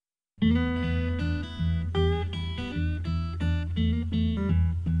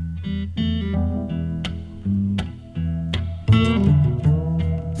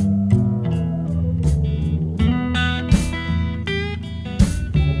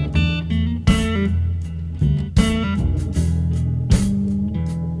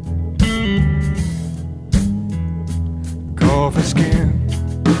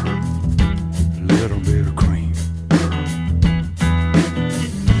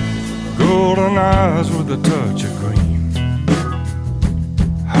brown eyes with a touch of green,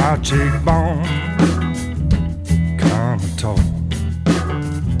 high cheekbone, kinda tall.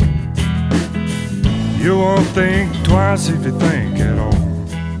 You won't think twice if you think at all.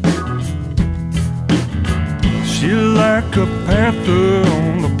 She like a panther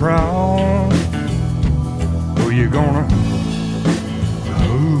on the prowl. Who you gonna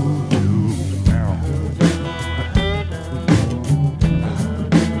hold to now?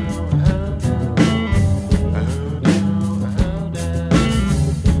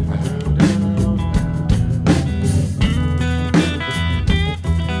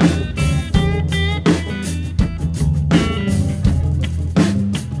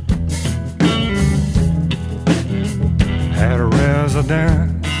 Had a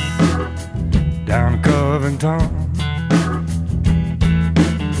residence down in Covington.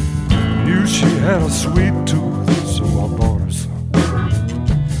 Knew she had a sweet tooth, so I bought her some.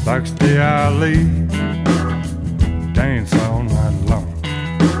 Backstage alley, dance all night long.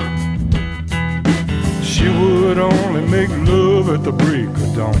 She would only make love at the break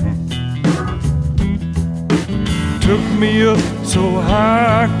of dawn. Took me up so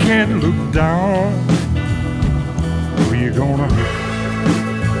high I can't look down. Who you gonna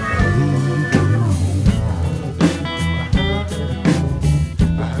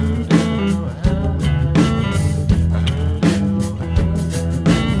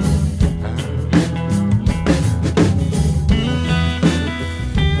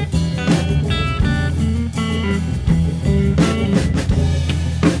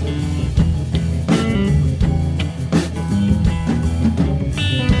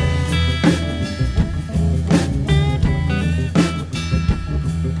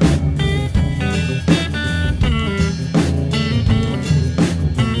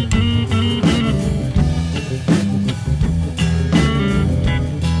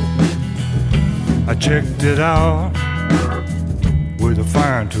checked it out with a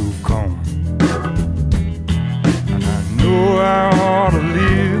fine-tooth comb, and I know I ought to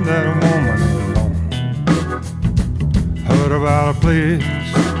leave that woman alone. Heard about a place,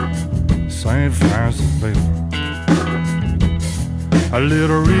 St. Francis Bay, a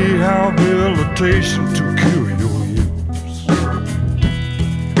little rehabilitation to cure your use,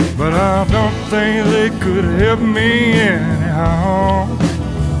 but I don't think they could help me anyhow.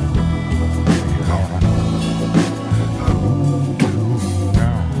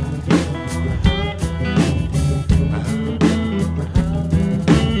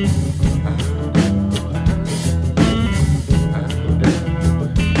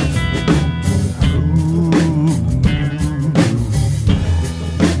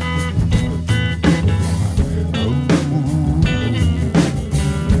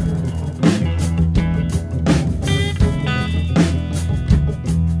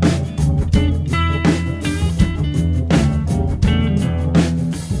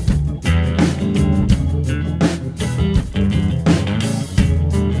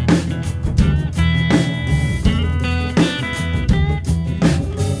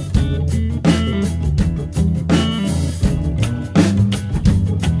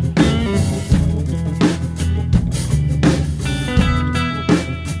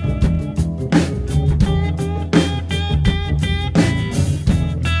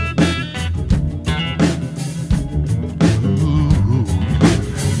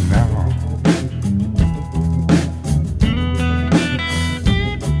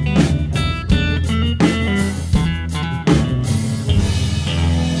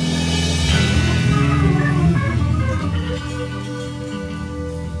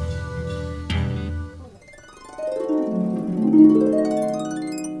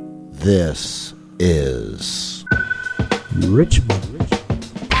 This is Richmond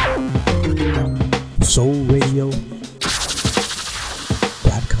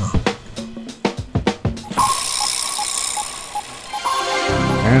soulradio.com.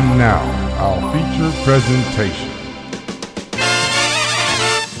 And now, our feature presentation.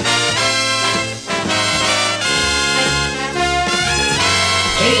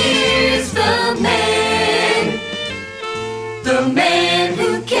 Here's the man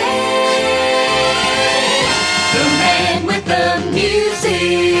who cares, the man with the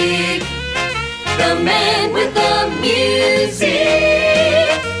music, the man with the music.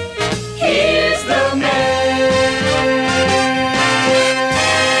 Here's the man.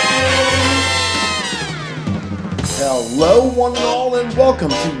 Hello, one and all, and welcome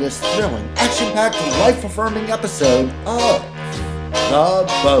to this thrilling, action-packed, life-affirming episode of The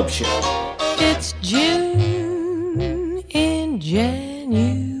Bopst Show. It's June in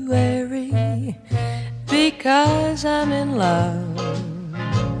January because I'm in love.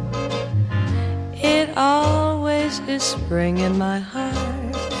 is spring in my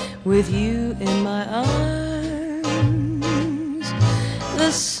heart with you in my arms.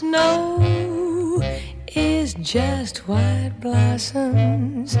 The snow is just white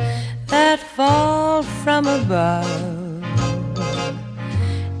blossoms that fall from above.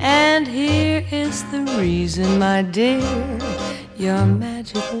 And here is the reason, my dear, your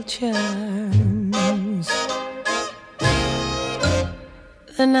magical charms.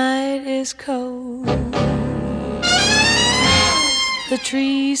 The night is cold, the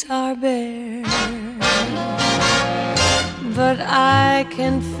trees are bare, but I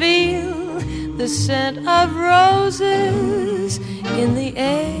can feel the scent of roses in the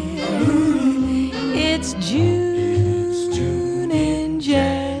air. It's June in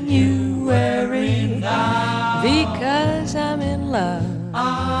January, because I'm in love.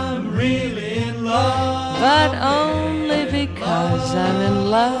 I'm really in love, but only because I'm in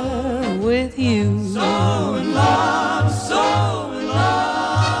love with you. So in love, so in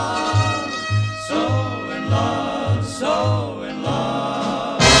love, so in love, so in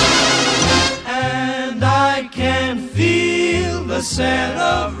love. And I can feel the scent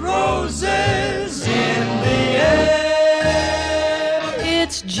of roses in the air.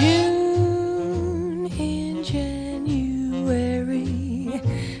 It's June in January,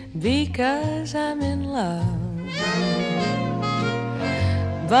 because I'm in love,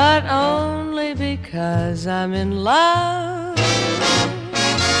 but only because I'm in love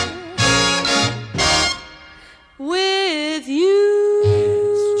with you.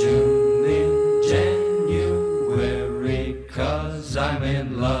 It's June in January, 'cause I'm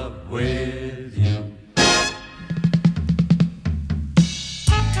in love with you.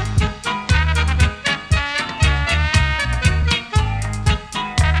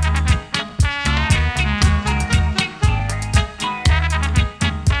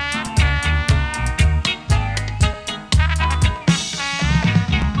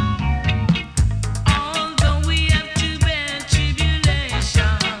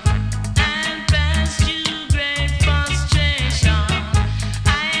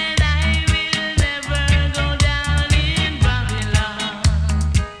 Never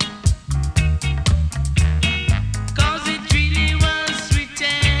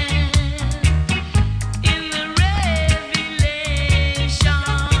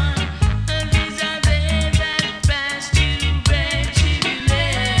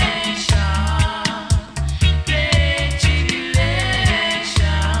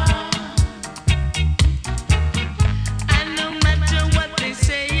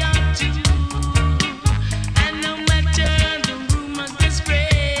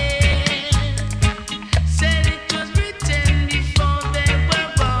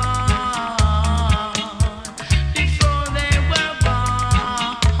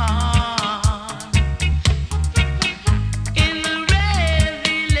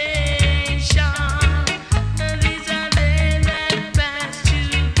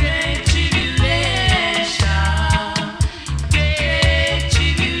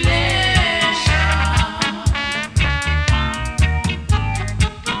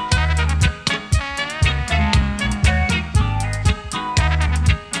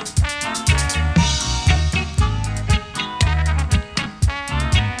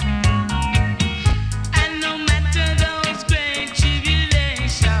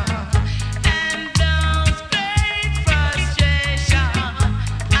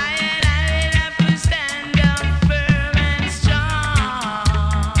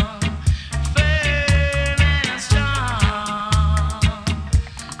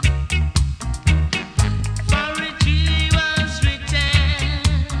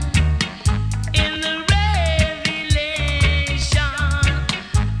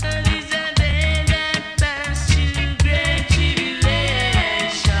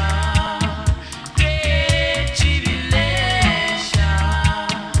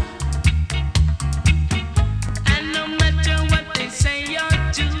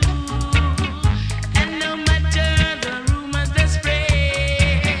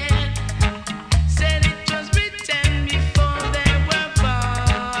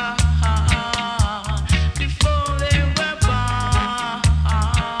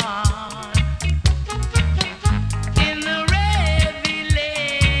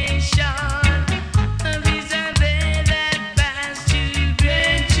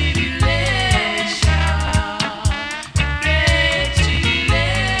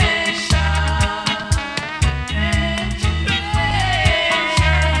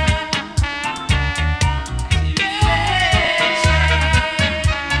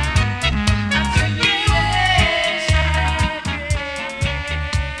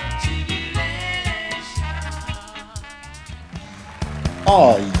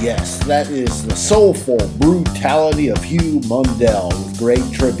Ah, yes, that is the soulful brutality of Hugh Mundell with Great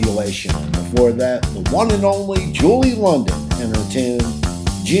Tribulation. Before that, the one and only Julie London and her tune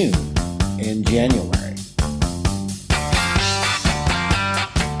June in January.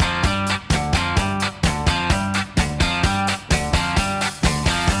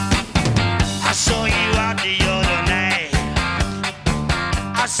 I saw you out the other night.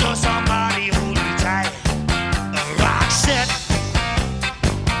 I saw somebody holding tight. A rock set.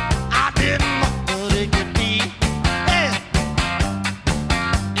 I didn't know what it could be. Yeah.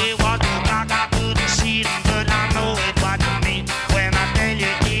 It was the rock, I couldn't see them, but I know it wasn't me. When I tell you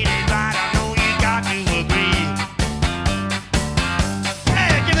it ain't right, I know you got to agree.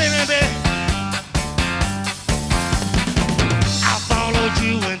 Hey, give me a minute, baby. I followed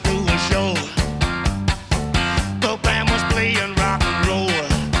you into a show. The band was playing rock and roll.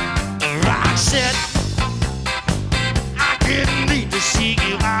 The rock said, I didn't need to seek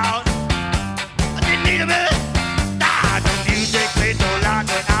you out. I didn't need a minute. Nah, the music played so loud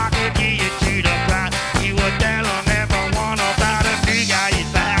that I could hear you to the crowd. You were telling everyone about a new guy you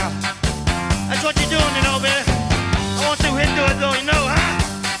found. That's what you're doing, you know, baby. I want to into it though, you know, huh?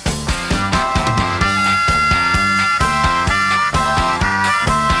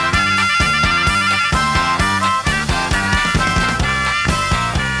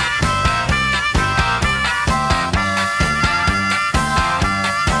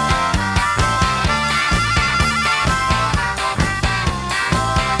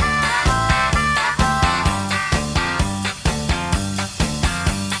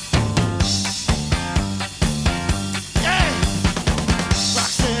 Rock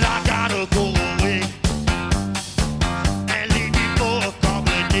said I gotta go away and leave you for a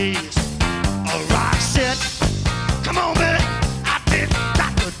couple of days. A rock said, come on, baby, I did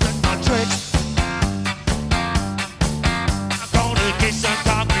got to do my tricks. I'm gonna get some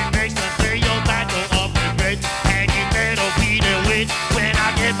coffee mix and fill your battle up with grapes, and you better be there with when I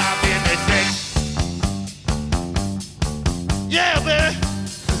get my business fixed. Yeah, baby,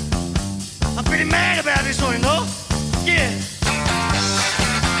 I'm pretty mad about this one, you know? Yeah.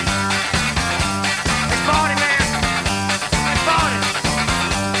 Let's party, man. Let's party.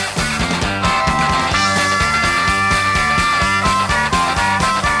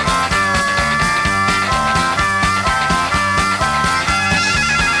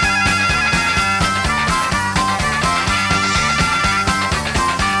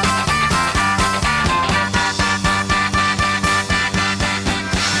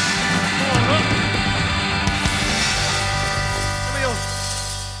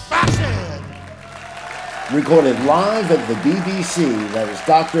 Roxanne. Recorded live at the BBC, that is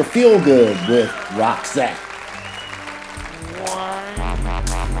Dr. Feelgood with Roxette.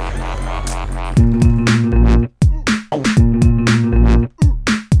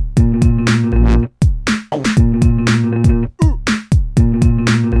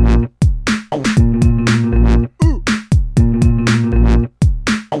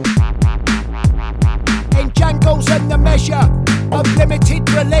 In Django's and the measure of limited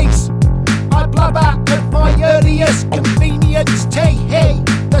release, I blub out at my earliest convenience. Hey,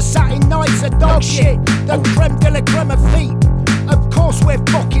 the satin nights are dog shit, the creme de la creme of feet. Of course we're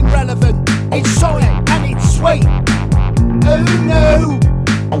fucking relevant, it's solid and it's sweet. Oh no,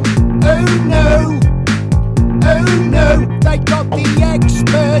 oh no, oh no, they got the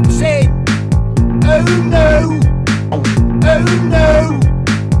experts in. Oh no, oh no,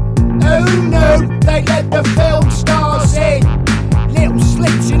 oh no, they let the film stars in. Little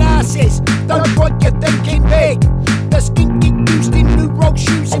slits in asses, don't want you thinking big. The skinky used in new rock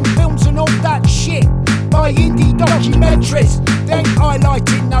shoes in films and all that shit. By indie documentaries, they ain't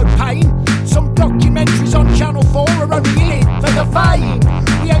highlighting no pain. Some documentaries on Channel 4 are only in it for the fame.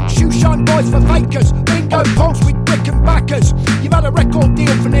 We ain't shoeshine boys for fakers, bingo poles with brick and backers. You've had a record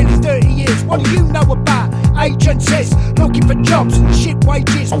deal for nearly 30 years, what do you know about agencies? Looking for jobs, shit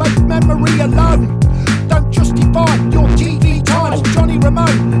wages, make memory alone. Don't justify your TV times. Johnny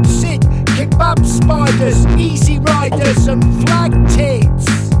Ramone, Sid, kebab spiders, easy riders and flag tits.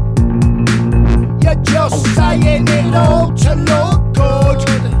 You're just saying it all to look good.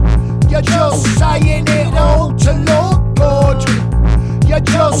 You're just saying it all to look good. You're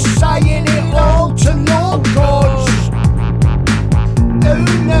just saying it all to look good. Oh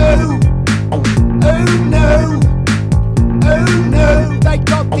no, oh no, oh no, they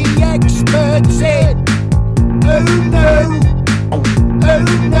got the experts in. Oh no, oh no,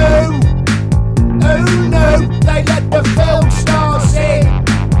 oh no, they let the film stars in.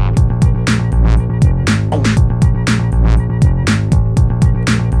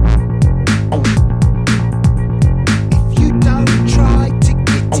 If you don't try to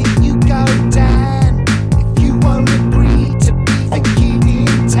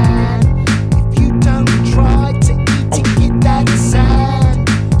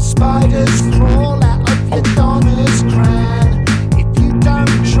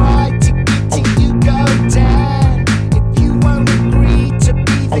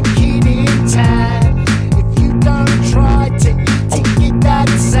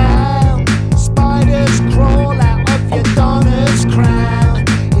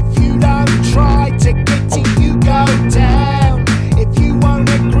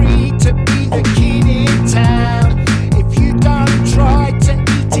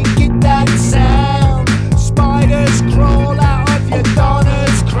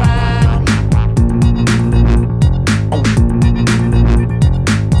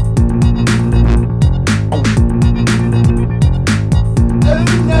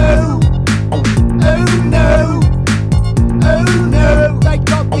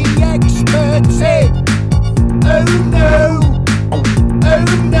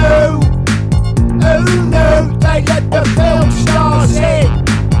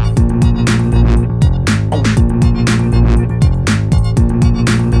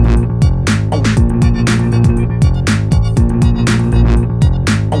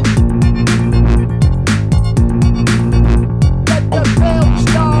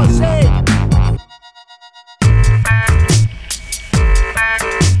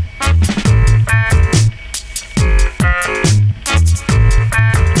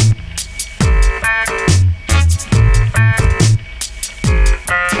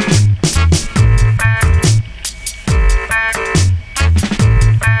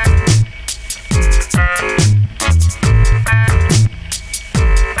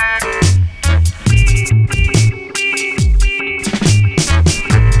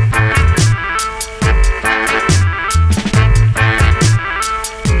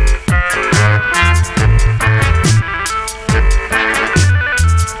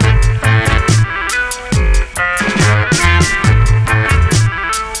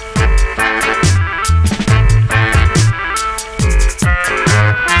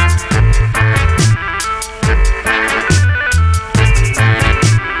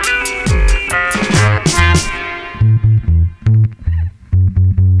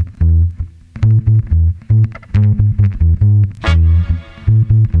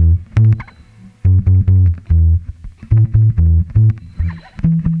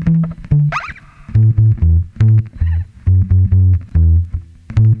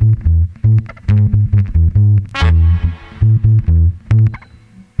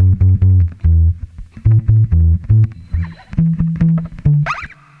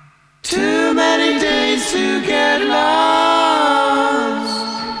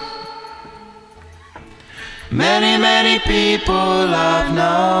Many, many people I've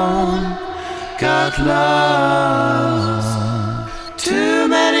known got lost. Too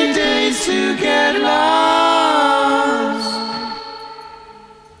many days to get lost.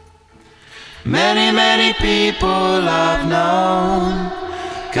 Many, many people I've known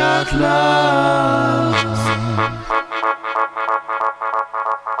got lost.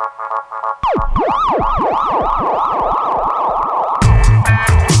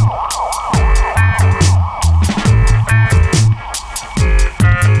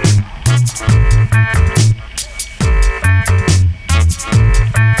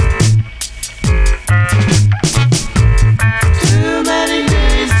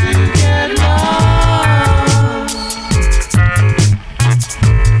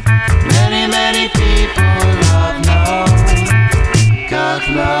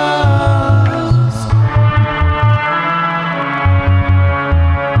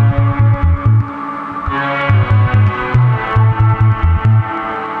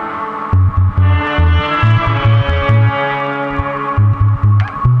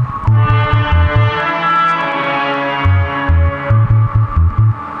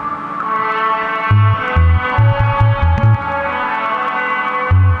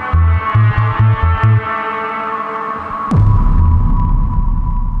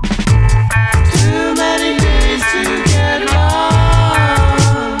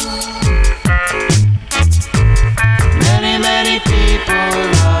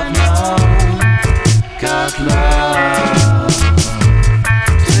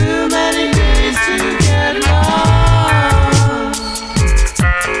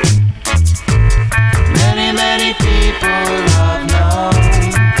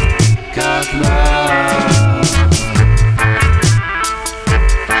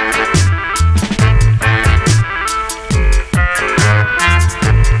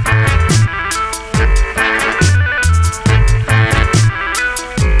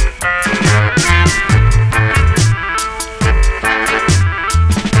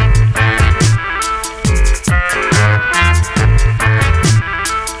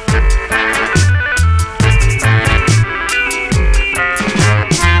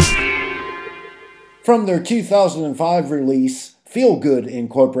 From their 2005 release, Feel Good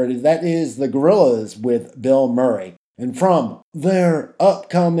Incorporated, that is the Gorillaz with Bill Murray. And from their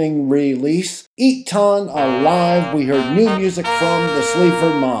upcoming release, Eat Ton Alive, we heard new music from the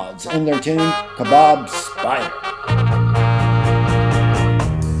Sleaford Mods and their tune Kebab Spider.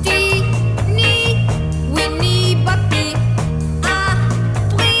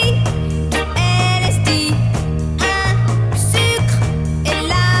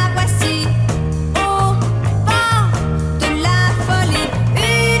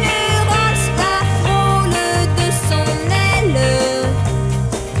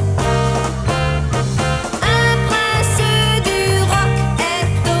 Un prince du rock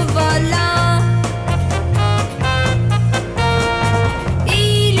est au volant.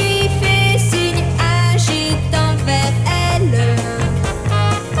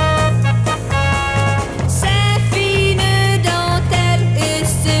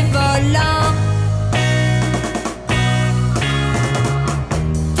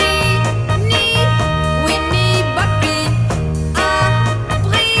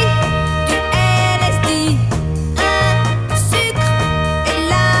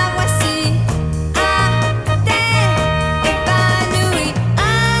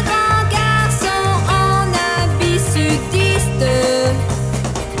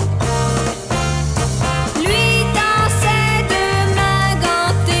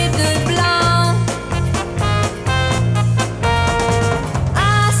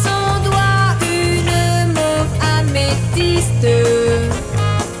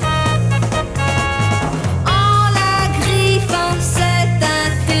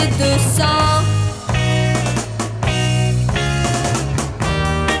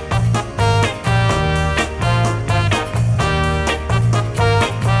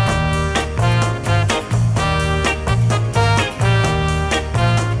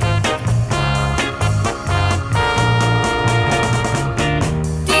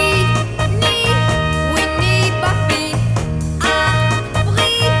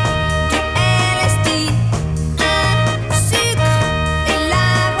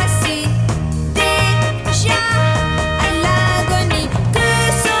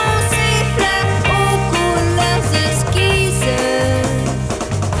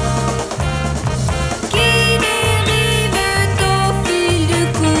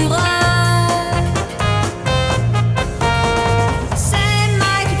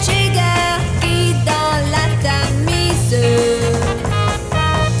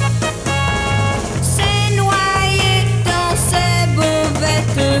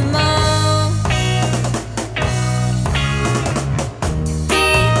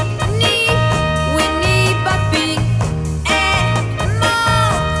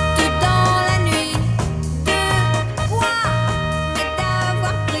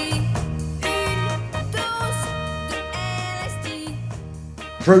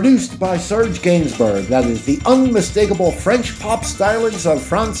 Produced by Serge Gainsbourg, that is the unmistakable French pop stylings of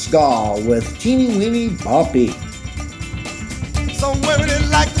Franz Gall with Teeny Weeny Boppy. Some women they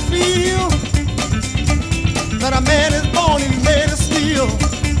like to feel that a man is born and made of steel.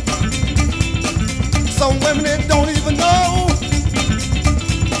 Some women they don't even know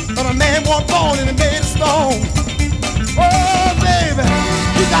that a man was born and made of stone. Oh baby,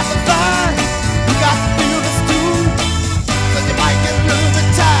 you got to find, you got to feel this too. So you might get a little bit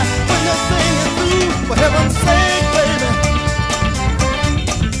tired when this thing is through. For heaven's sake, baby,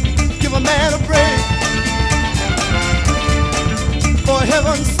 give a man a break. For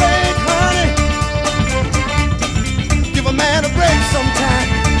heaven's sake, honey, give a man a break sometime.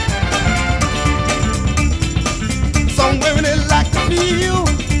 Some women they like to feel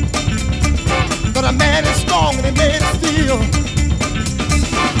that a man is strong and he made of steel.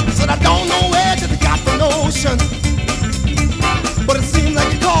 Said I don't know where they got the notion, but it seems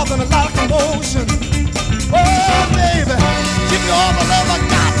like you're causing a lot of commotion. Oh baby, give me all the love I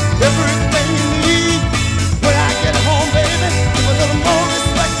got, everything you need. When I get home, baby, give a little more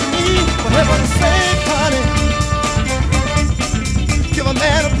respect to me. For heaven's sake, honey, give a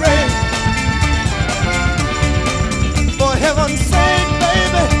man a break. For heaven's sake,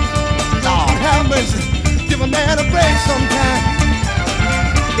 baby, Lord have mercy, give a man a break sometime.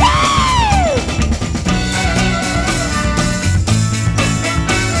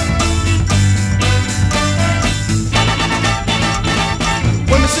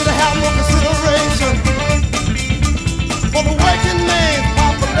 Women should have more consideration for the working man's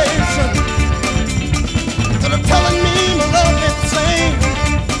population. That are telling me my love ain't the same,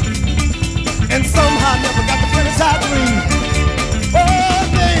 and somehow never got to finish our dream. Oh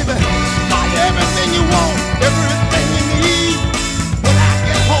baby, buy everything you want, everything you need. When I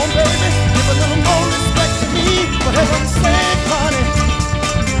get home, baby, give a little more respect to me. For heaven's sake, honey,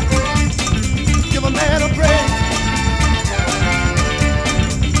 give a man a break.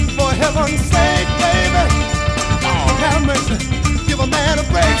 For heaven's sake, baby, Lord have mercy, give a man a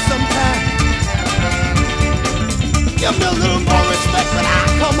break sometime. Give me a little more respect when I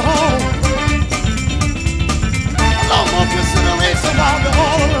come home. A little more consideration while we're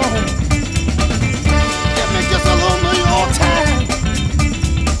all alone. Give me just a little more your time.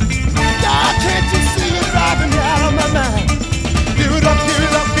 God, can't you see you're driving me out of my mind? Give it up, give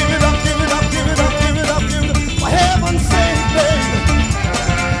it up, give it up, give it up, give it up, give it up, give it up. For heaven's sake, baby,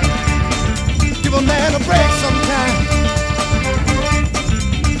 give a man a break sometime.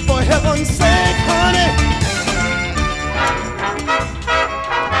 For heaven's sake, honey.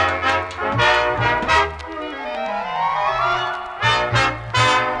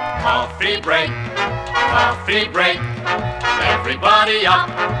 Coffee break, everybody up,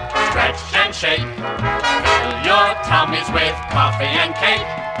 stretch and shake. Fill your tummies with coffee and cake.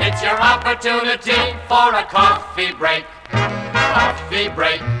 It's your opportunity for a coffee break. Coffee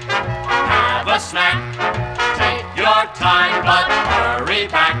break, have a snack. Take your time but hurry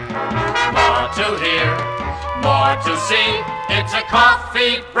back. More to hear, more to see. It's a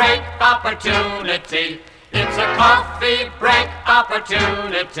coffee break opportunity. It's a coffee break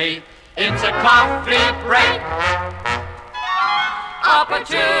opportunity. It's a coffee break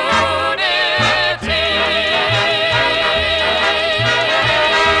opportunity.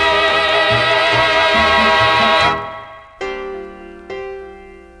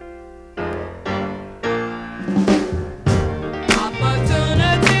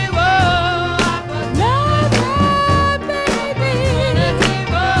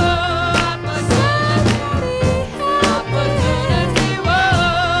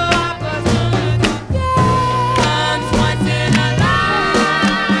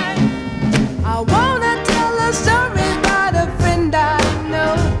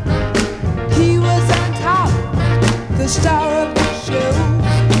 Star of the show,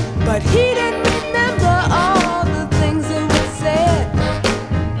 but he didn't remember all the things that were said.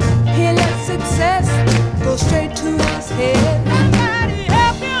 He let success go straight to his head. Somebody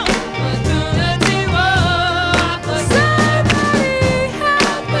help him! Somebody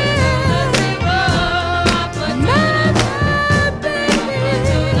help him! My baby!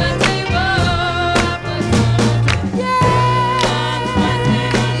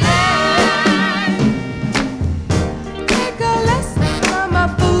 Take a lesson from a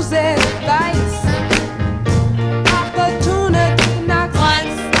fool's advice. Opportunity knocks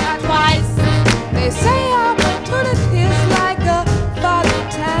once, not twice. They say opportunity is like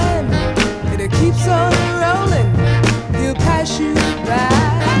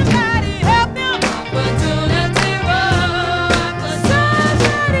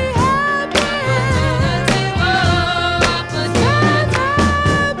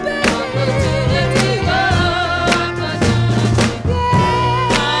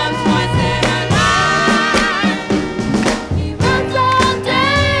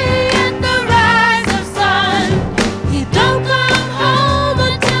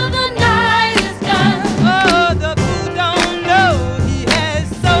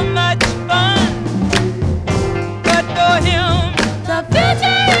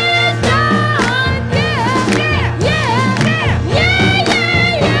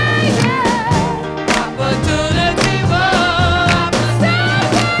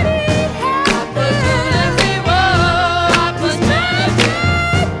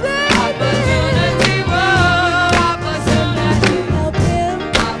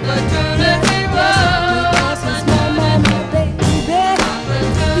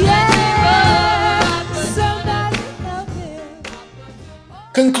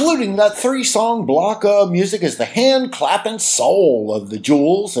Concluding that 3-song block of music is the hand-clapping soul of the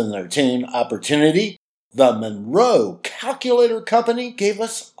Jewels and their tune Opportunity. The Monroe Calculator Company gave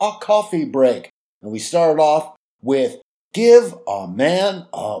us a coffee break. And we started off with Give a Man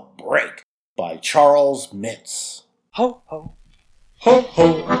a Break by Charles Mintz. Ho, ho. Ho,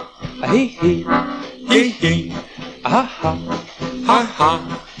 ho. Hee, hee. Hee, hee. Ha, ha. Ha,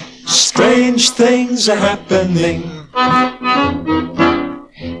 ha. Strange things are happening.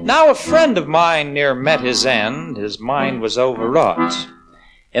 Now a friend of mine near met his end. His mind was overwrought.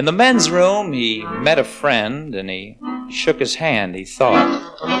 In the men's room he met a friend, and he shook his hand. He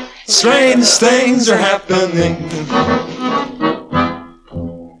thought, strange things are happening.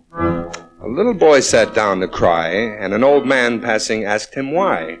 A little boy sat down to cry, and an old man passing asked him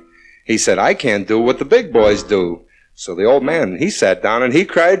why. He said, I can't do what the big boys do. So the old man, he sat down and he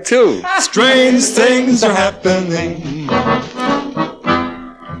cried too. Strange things are happening.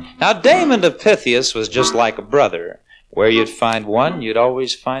 Now Damon to Pythias was just like a brother. Where you'd find one, you'd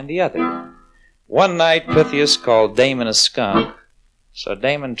always find the other. One night Pythias called Damon a skunk. So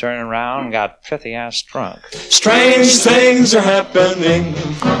Damon turned around and got Pythias drunk. Strange things are happening.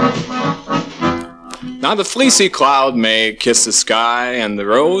 Now the fleecy cloud may kiss the sky, and the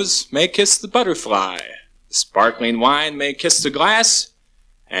rose may kiss the butterfly. The sparkling wine may kiss the glass,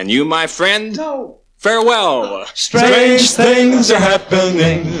 and you, my friend, no. Farewell. Strange things are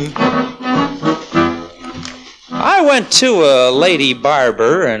happening. I went to a lady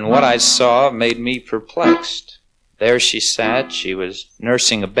barber, and what I saw made me perplexed. There she sat, she was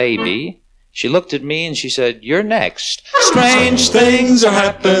nursing a baby. She looked at me and she said, you're next. Strange things are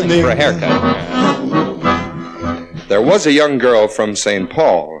happening. For a haircut. There was a young girl from St.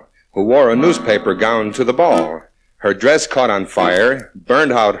 Paul who wore a newspaper gown to the ball. Her dress caught on fire,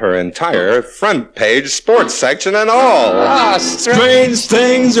 burned out her entire front page, sports section and all. Ah, strange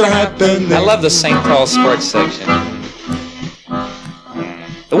things are happening. I love the St. Paul sports section.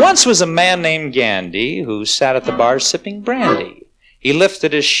 There once was a man named Gandy who sat at the bar sipping brandy. He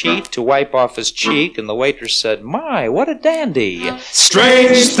lifted his sheet to wipe off his cheek, and the waitress said, my, what a dandy.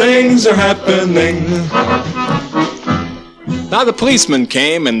 Strange things are happening. Now the policeman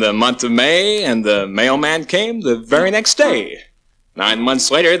came in the month of May, and the mailman came the very next day. 9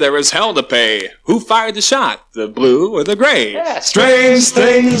 months later, there was hell to pay. Who fired the shot, the blue or the gray? Yeah, strange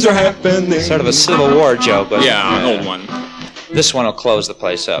things are happening. Sort of a Civil War joke. Yeah, an old one. This one will close the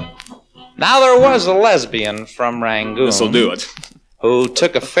place up. Now there was a lesbian from Rangoon. This'll do it. Who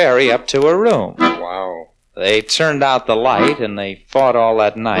took a ferry up to her room. Wow. They turned out the light, and they fought all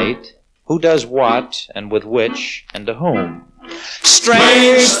that night. Who does what, and with which, and to whom?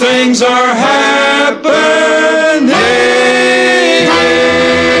 Strange things are happening.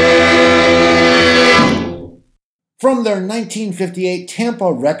 From their 1958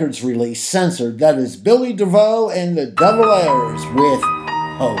 Tampa Records release, Censored, that is Billy DeVoe and the Double Airs with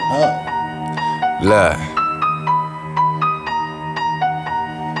Ho Ho. Look.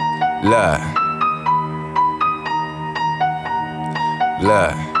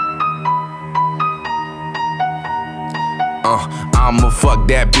 I'ma fuck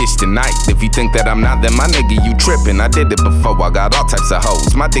that bitch tonight. If you think that I'm not, then my nigga, you trippin'. I did it before, I got all types of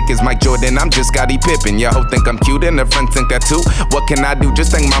hoes. My dick is Mike Jordan, I'm just Scottie Pippen. Your hoe think I'm cute and her friends think that too. What can I do?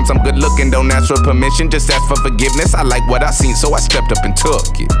 Just think moms, I'm good looking. Don't ask for permission, just ask for forgiveness. I like what I seen, so I stepped up and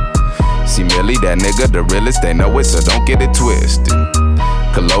took it. See Millie, that nigga, the realest, they know it, so don't get it twisted.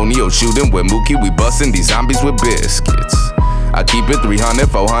 Colonial shooting with Mookie, we bustin' these zombies with biscuits. I keep it 300,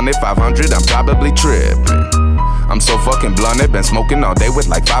 400, 500, I'm probably trippin'. I'm so fucking blunted, been smoking all day with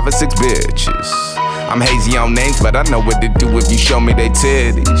like 5 or 6 bitches. I'm hazy on names, but I know what to do if you show me they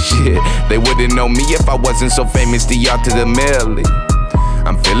titties. Shit, they wouldn't know me if I wasn't so famous, the art to the millie.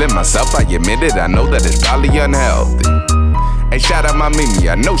 I'm feeling myself, I admit it, I know that it's probably unhealthy. Hey, shout out my Mimi,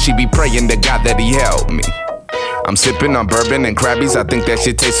 I know she be praying to God that he help me. I'm sipping on bourbon and Krabbies, I think that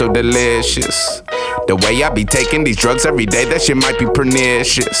shit tastes so delicious. The way I be taking these drugs every day, that shit might be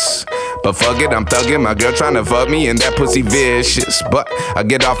pernicious. But fuck it, I'm thugging, my girl tryna fuck me and that pussy vicious. But I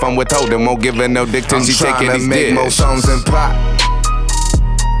get off on withholding, won't give her no dick till she taking these dishes. I'm tryna make more songs and pop.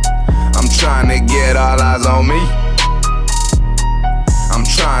 I'm tryna get all eyes on me. I'm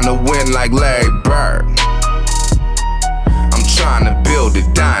tryna win like Larry Bird. I'm tryna build a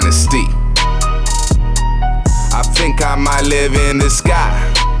dynasty. I think I might live in the sky,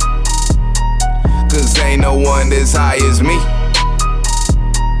 cause ain't no one as high as me.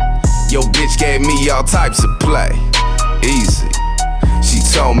 Yo, bitch gave me all types of play. Easy. She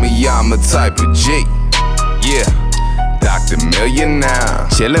told me I'm a type of G. Yeah. Dr. Millionaire.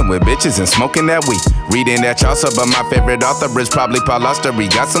 Chillin' with bitches and smoking that weed. Reading that Chaucer, but my favorite author is probably Paul Auster. He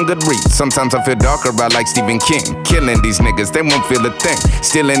got some good reads. Sometimes I feel darker, I like Stephen King. Killing these niggas, they won't feel a thing.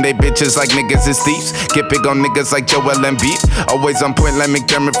 Stealing they bitches like niggas is thieves. Get big on niggas like Joel Embiid. Always on point like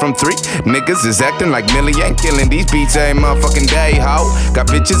McDermott from 3. Niggas is acting like Millie ain't killing these beats every motherfucking day, ho. Got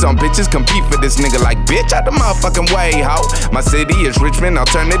bitches on bitches, compete for this nigga like bitch out the motherfucking way, ho. My city is Richmond,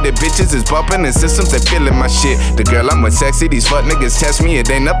 alternative bitches is bumping and systems, they feeling my shit. The girl I'm with sexy, these fuck niggas test me, it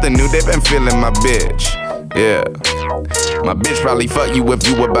ain't nothing new, they been feeling my bitch. Yeah, my bitch probably fuck you if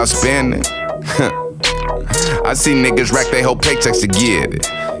you about spending. I see niggas rack their whole paychecks to get it.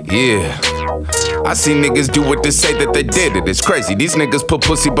 Yeah, I see niggas do what they say that they did it. It's crazy, these niggas put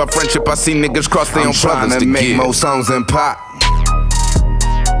pussy by friendship. I see niggas cross their own brothers to make more songs than pop.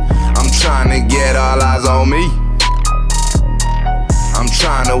 I'm trying to get all eyes on me. I'm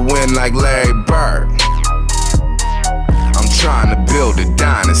trying to win like Larry Bird. I'm trying to build a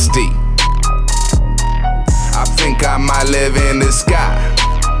dynasty. I think I might live in the sky,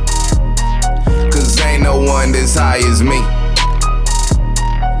 'cause ain't no one as high as me.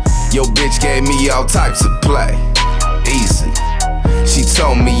 Yo bitch gave me all types of play. Easy. She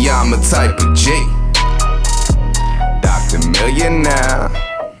told me I'm a type of G. Dr. Millionaire.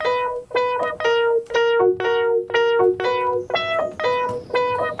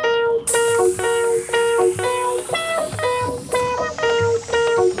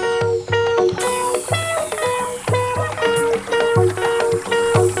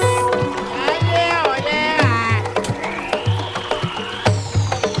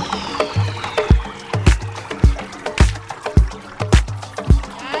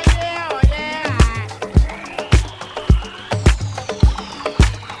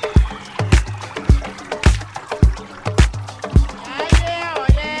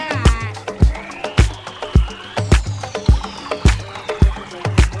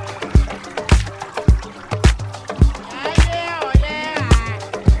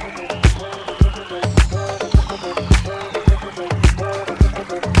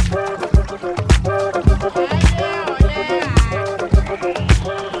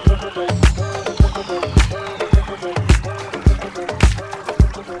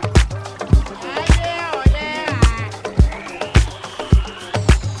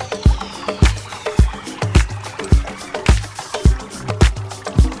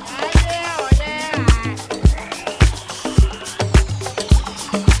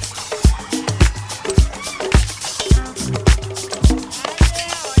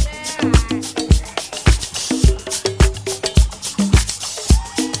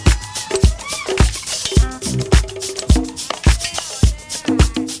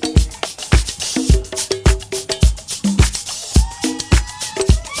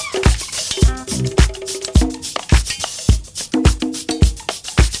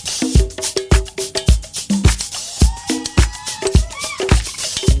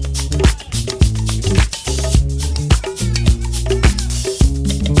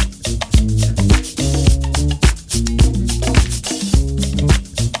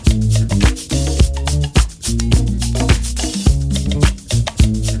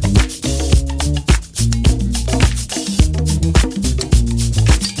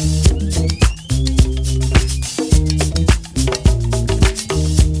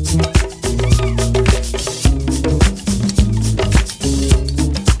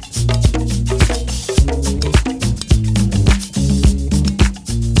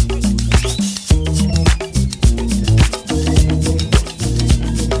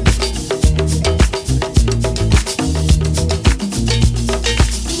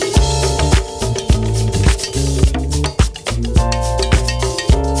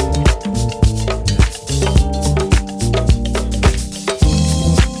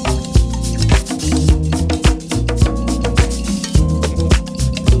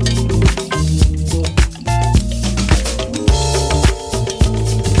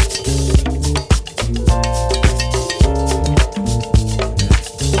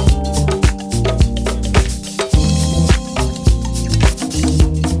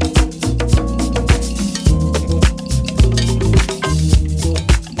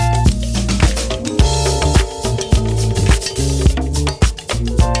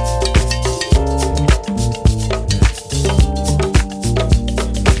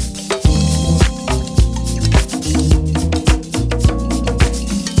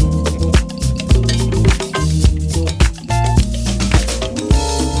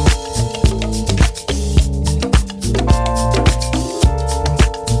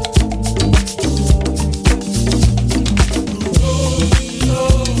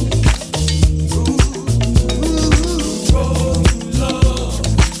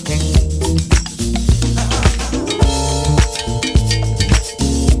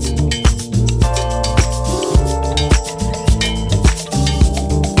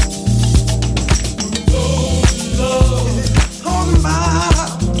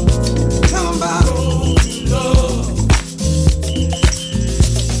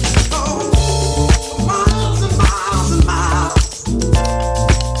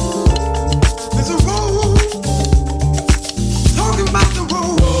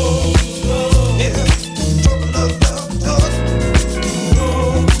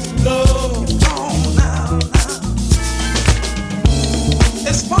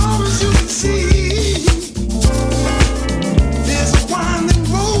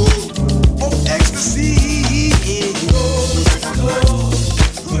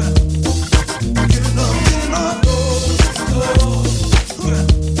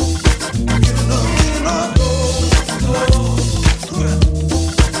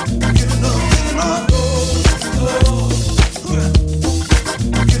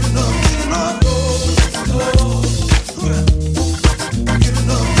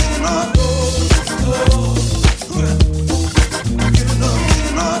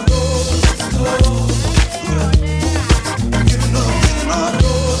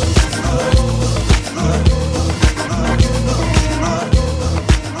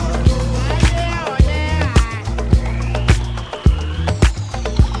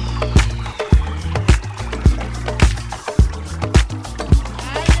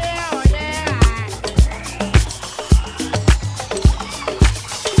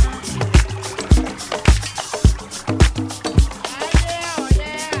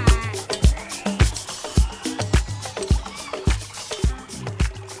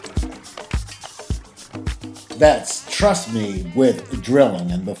 That's Trust Me with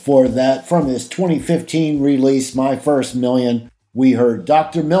Drillin'. And before that, from his 2015 release, My First Million, we heard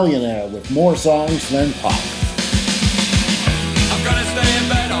Dr. Millionaire with More Songs Than Pop. I'm gonna stay in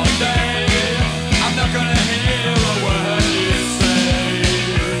bed all day. I'm not gonna hear a word you say.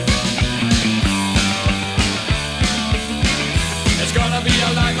 It's gonna be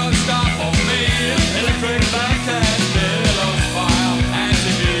a life of star for me. Electric blankets, pillows, fire, and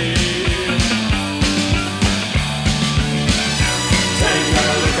TV. Take a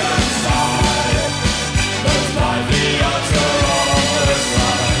look outside. Those lively odds are on the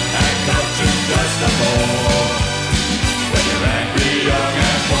side, and culture's just a bore. When you're angry, young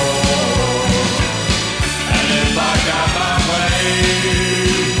and poor. And if I got my way,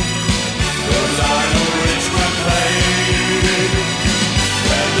 those are no Richmond play.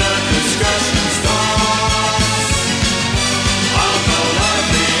 When the discussion starts on the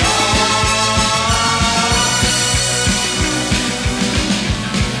lively arts.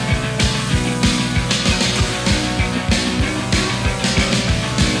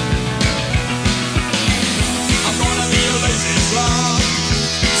 I'm gonna be a lazy slob,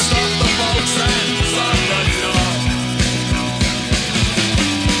 stuff the folks and stop the job.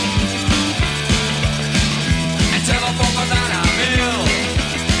 And tell them folks that I'm ill,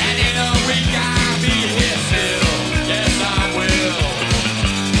 and in a week I'll be here still. Yes, I will.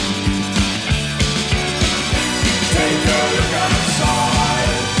 Take a look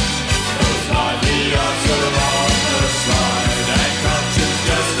outside. Those lively odds are on the slide, and culture's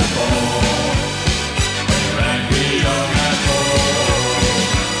just a bore. When you're angry, young and poor.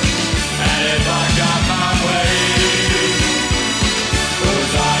 And if I got my way,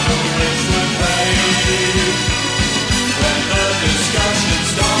 those are no Richmond play. When the discussion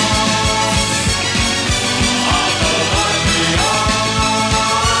starts on the lively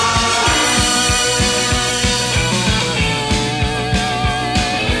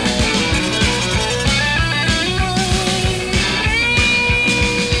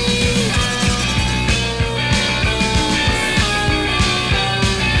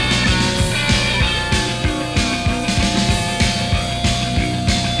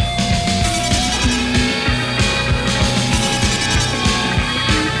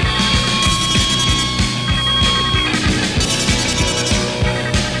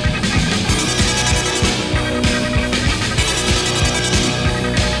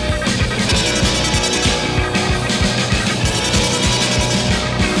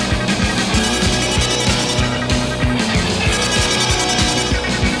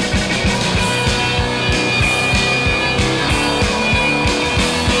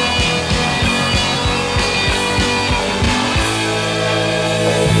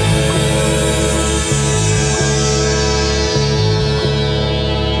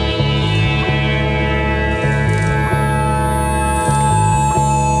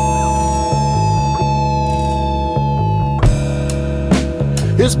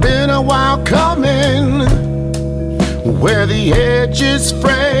It's been a while coming, where the edge is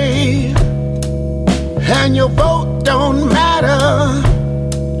frayed, and your vote don't matter,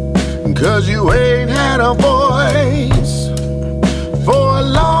 'cause you ain't had a voice for a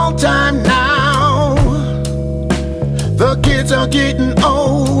long time now. The kids are getting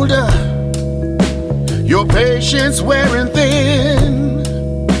older, your patience wearing thin,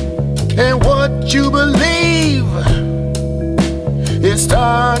 and what you believe is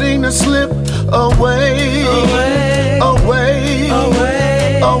starting to slip away, away,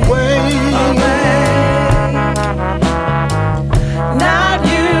 away. Not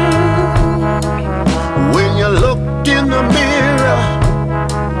you. When you look in the mirror,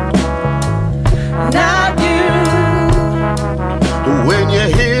 Not you. when you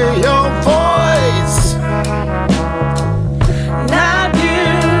hear your voice, Not you.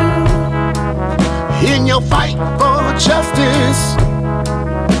 in your fight for justice,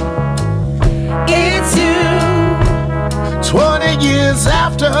 It's you. 20 years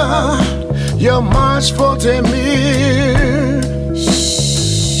after your march for Demir.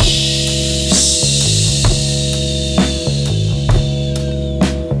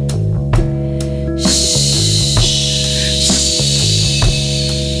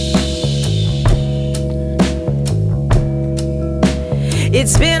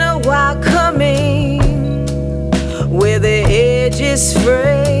 It's been a while coming, where the edge is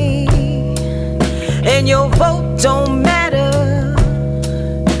frayed, and your vote don't matter,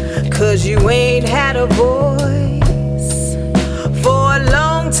 'cause you ain't had a voice for a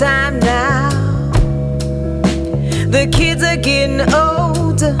long time now. The kids are getting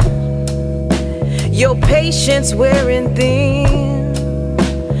older, your patience wearing thin,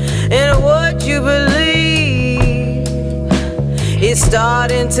 and what you believe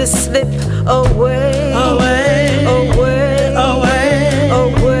starting to slip away, away, away, away,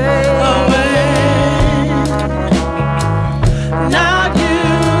 away, away. Not you.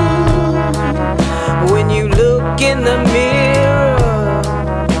 When you look in the mirror,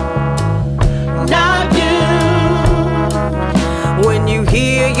 not you. When you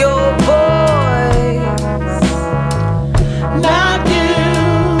hear your voice, not you.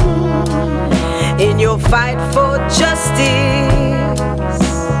 In your fight for justice,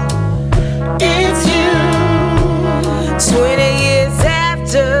 it's you. 20 years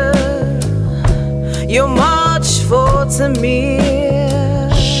after your march for Tamir.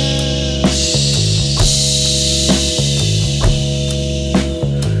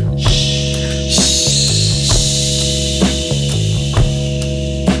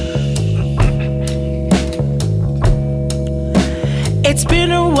 It's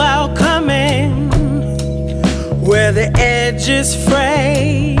been a while coming, where the edges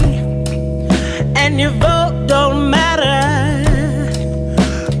fray, and your vote don't matter,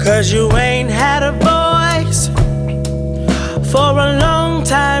 'cause you ain't had a voice for a long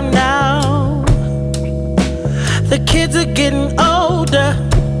time now. The kids are getting older,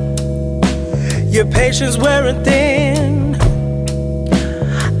 your patience wearing thin,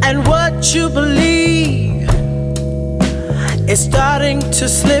 and what you believe is starting to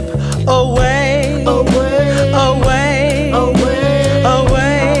slip away, away, away, away,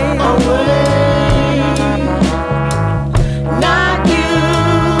 away, away. Not you.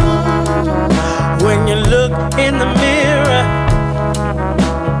 When you look in the mirror,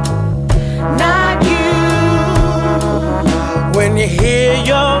 not you. When you hear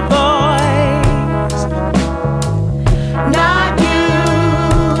your voice, not you.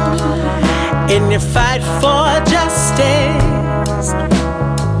 In your fight for justice,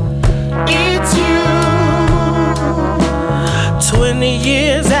 it's you. 20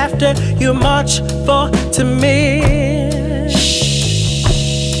 years after you march for Tamir.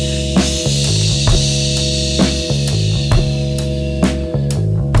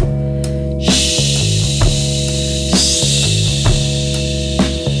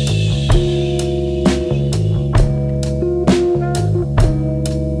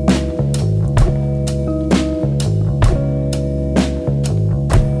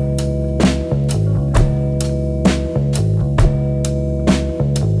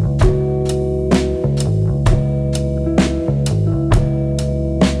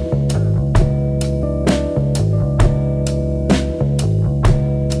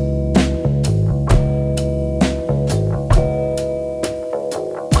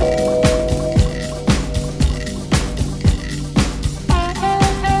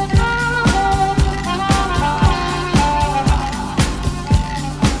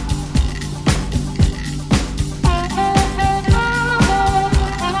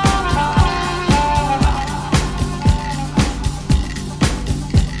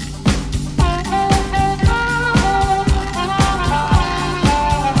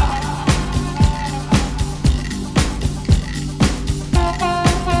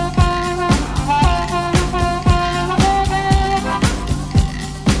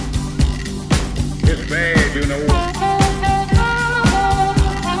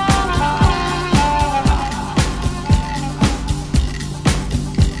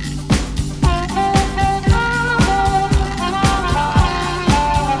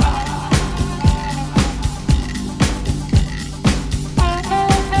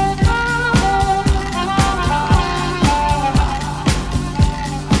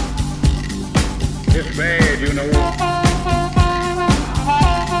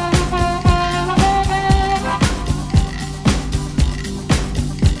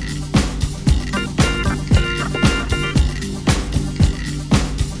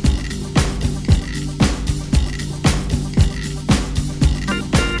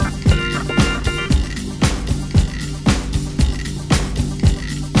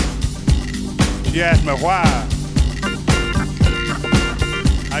 She asked me why.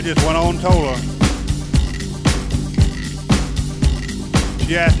 I just went on and told her.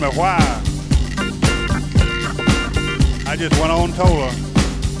 She asked me why. I just went on and told her.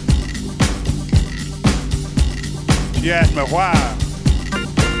 She asked me why.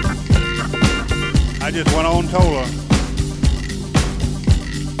 I just went on and told her.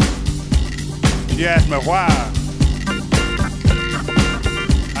 She asked me why.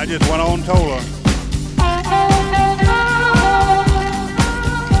 I just went on and told her.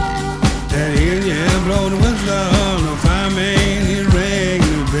 That hill, yeah, blow the whistle, no fireman, he rang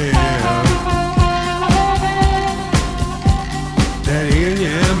the bell. That hill,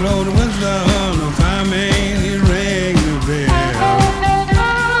 yeah, blow the whistle, no fireman, he rang the bell.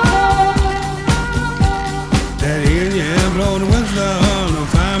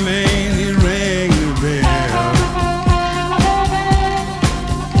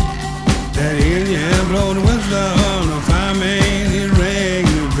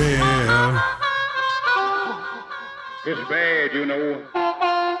 It's bad, you know.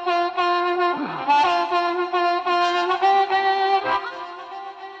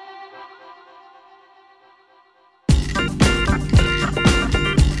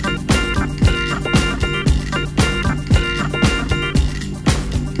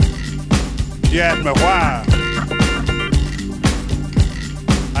 She asked me why.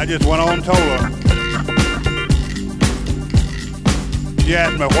 I just went on and told her. She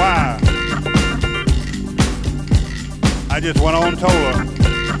asked me why. I just went on and told her.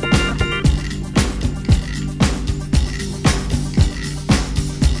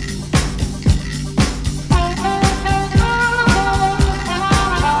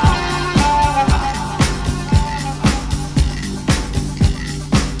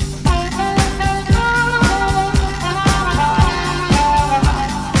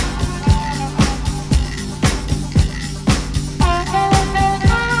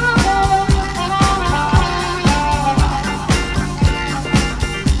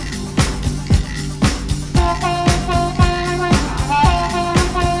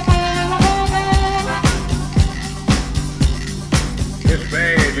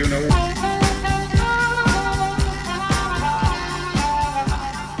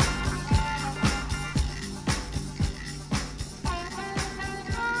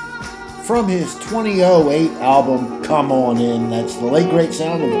 From his 2008 album, Come On In, that's the late great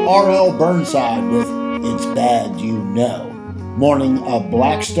sound of R.L. Burnside with It's Bad You Know. Morning of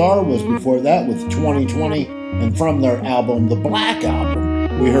Black Star was before that with 2020, and from their album, the Black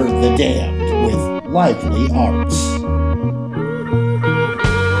Album, we heard The Damned with Lively Arts.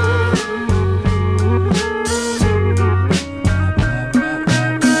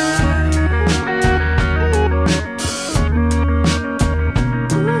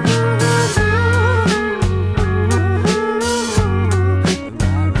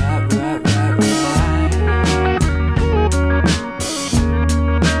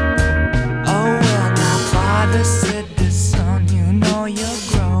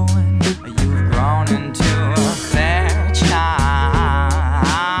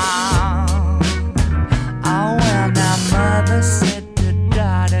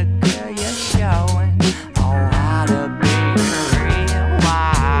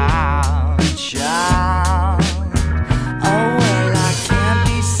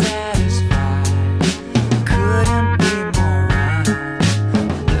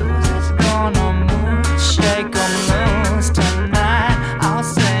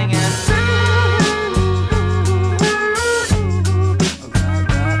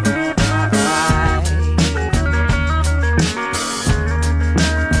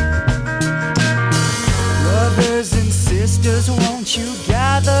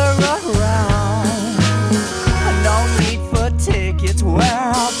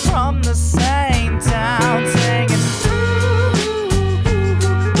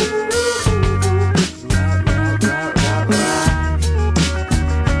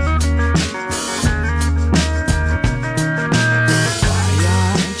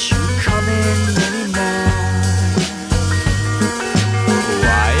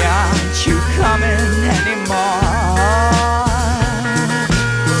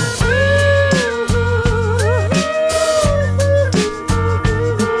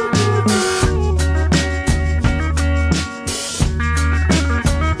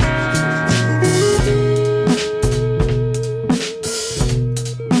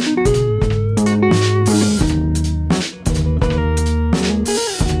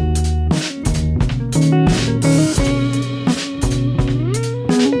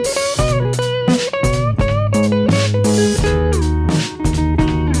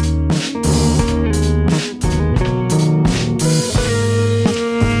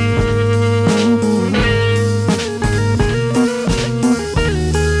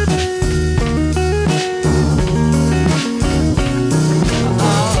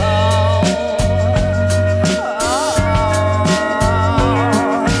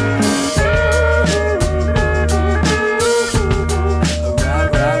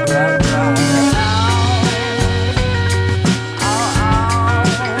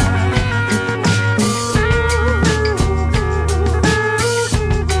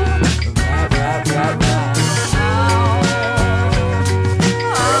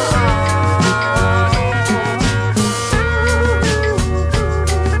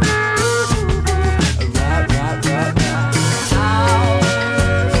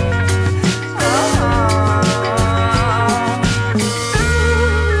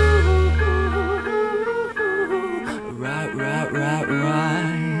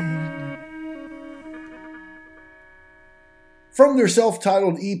 from their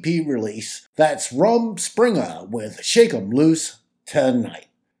self-titled EP release. That's Rum Springer with Shake 'Em Loose Tonight.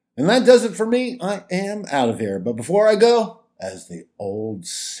 And that does it for me. I am out of here. But before I go, as the old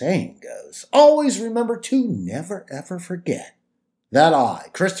saying goes, always remember to never ever forget that I,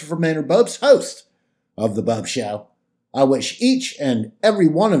 Christopher Maynard Bopst, host of The Bopst Show, I wish each and every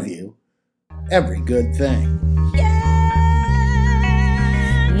one of you every good thing.